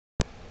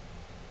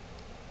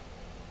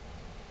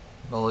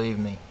Believe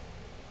me,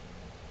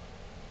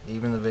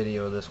 even the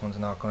video of this one's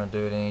not going to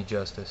do it any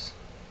justice.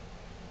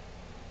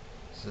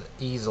 It's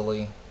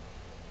easily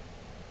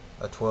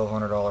a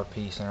 $1,200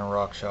 piece in a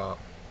rock shop.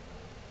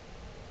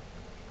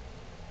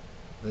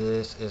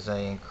 This is an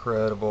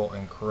incredible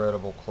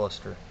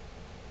cluster.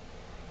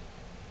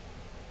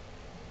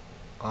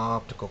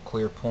 Optical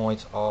clear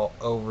points all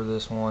over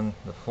this one.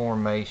 The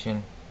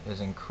formation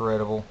is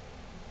incredible.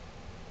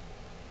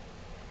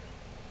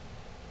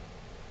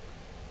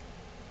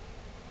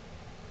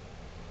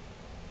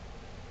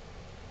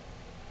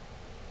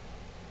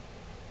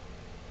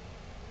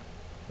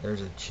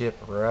 There's a chip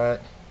right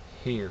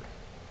here.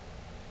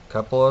 A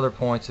couple other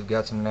points have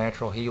got some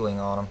natural healing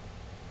on them.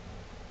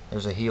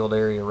 There's a healed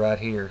area right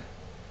here.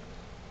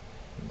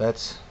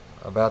 That's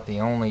about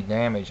the only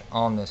damage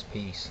on this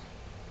piece.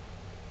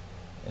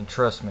 And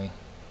trust me,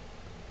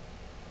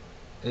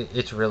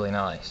 it's really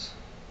nice.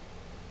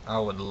 I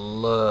would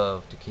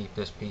love to keep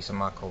this piece in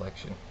my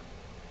collection.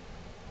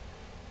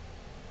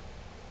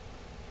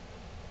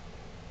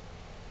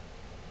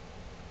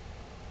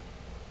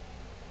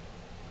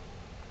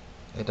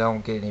 It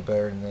don't get any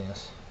better than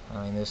this.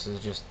 I mean, this is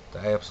just the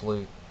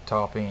absolute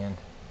top end.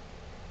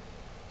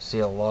 See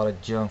a lot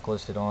of junk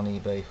listed on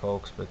eBay,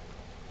 folks, but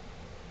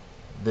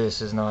this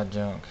is not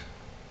junk.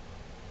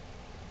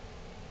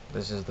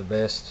 This is the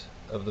best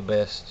of the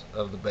best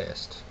of the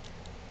best.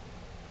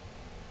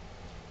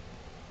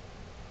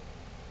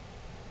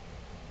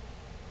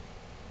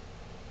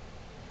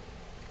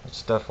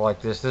 Stuff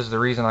like this. This is the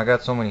reason I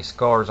got so many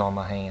scars on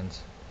my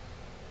hands.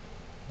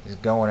 Is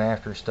going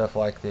after stuff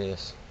like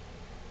this.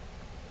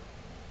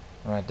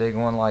 When I dig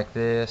one like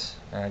this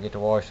and I get to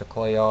wash the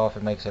clay off,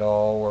 it makes it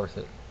all worth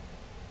it.